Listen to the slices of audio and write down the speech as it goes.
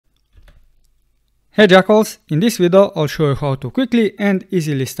Hey Jackalls, in this video I'll show you how to quickly and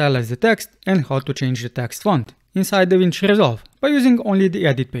easily stylize the text and how to change the text font inside DaVinci Resolve by using only the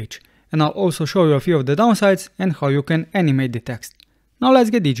edit page. And I'll also show you a few of the downsides and how you can animate the text. Now let's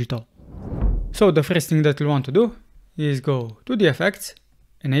get digital. So the first thing that you'll want to do is go to the effects,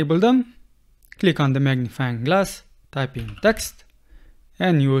 enable them, click on the magnifying glass, type in text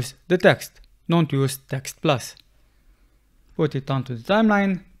and use the text. Don't use text plus. Put it onto the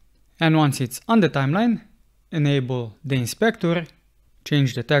timeline. And once it's on the timeline, enable the inspector,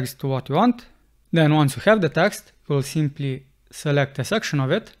 change the text to what you want. Then once you have the text, you'll simply select a section of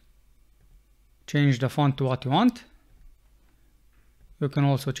it, change the font to what you want. You can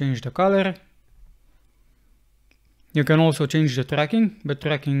also change the color. You can also change the tracking, but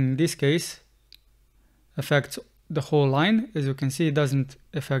tracking in this case affects the whole line. As you can see, it doesn't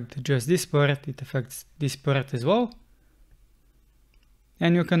affect just this part, it affects this part as well.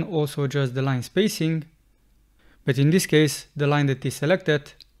 And you can also adjust the line spacing, but in this case, the line that is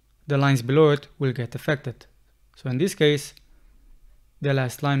selected, the lines below it will get affected. So in this case, the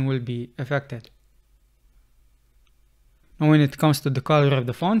last line will be affected. Now when it comes to the color of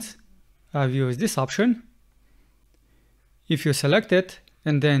the fonts, I've used this option. If you select it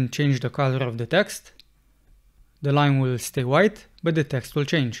and then change the color of the text, the line will stay white, but the text will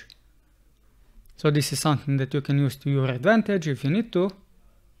change. So this is something that you can use to your advantage if you need to.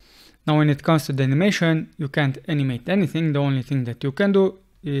 Now when it comes to the animation, you can't animate anything. The only thing that you can do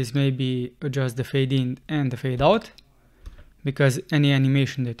is maybe adjust the fade in and the fade out, because any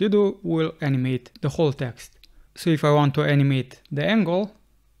animation that you do will animate the whole text. So if I want to animate the angle,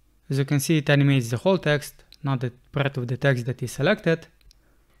 as you can see, it animates the whole text, not the part of the text that is selected.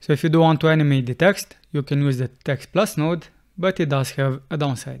 So if you do want to animate the text, you can use the text plus node, but it does have a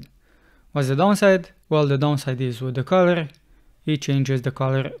downside. What's the downside? Well, the downside is with the color. It changes the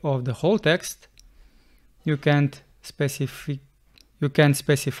color of the whole text. You can't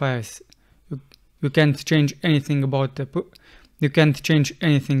change anything about the you can't change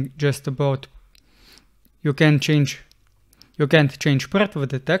part of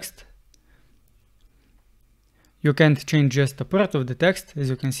the text. You can't change just a part of the text. As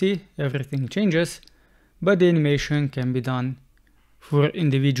you can see, everything changes, but the animation can be done for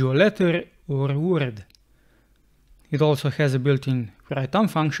individual letter or word. It also has a built-in write-on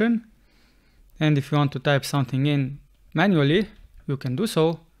function, and if you want to type something in manually, you can do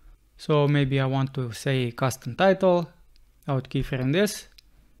so. So maybe I want to say custom title, I would keyframe this,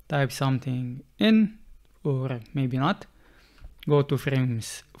 type something in, or maybe not, go to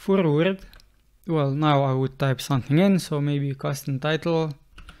frames forward. Well, now I would type something in, so maybe custom title,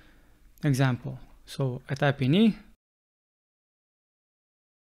 example. So I type in E.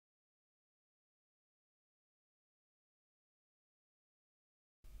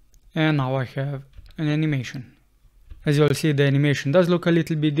 And now I have an animation. As you'll see, the animation does look a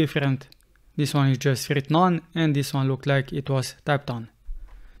little bit different. This one is just written on, and this one looked like it was typed on.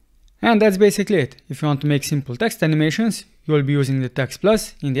 And that's basically it. If you want to make simple text animations, you will be using the text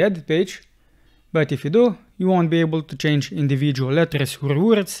plus in the edit page. But if you do, you won't be able to change individual letters or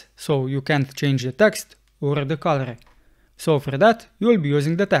words, so you can't change the text or the color. So for that, you will be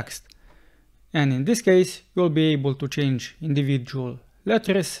using the text. And in this case, you will be able to change individual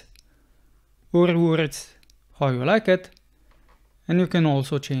letters or words, how you like it, and you can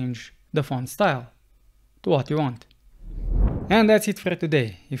also change the font style to what you want. And that's it for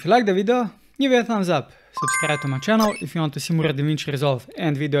today. If you like the video, give it a thumbs up, subscribe to my channel if you want to see more DaVinci Resolve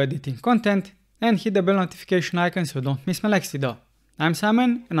and video editing content, and hit the bell notification icon so you don't miss my next video. I'm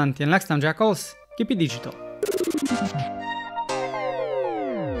Simon, and until next time Jackalls, keep it digital.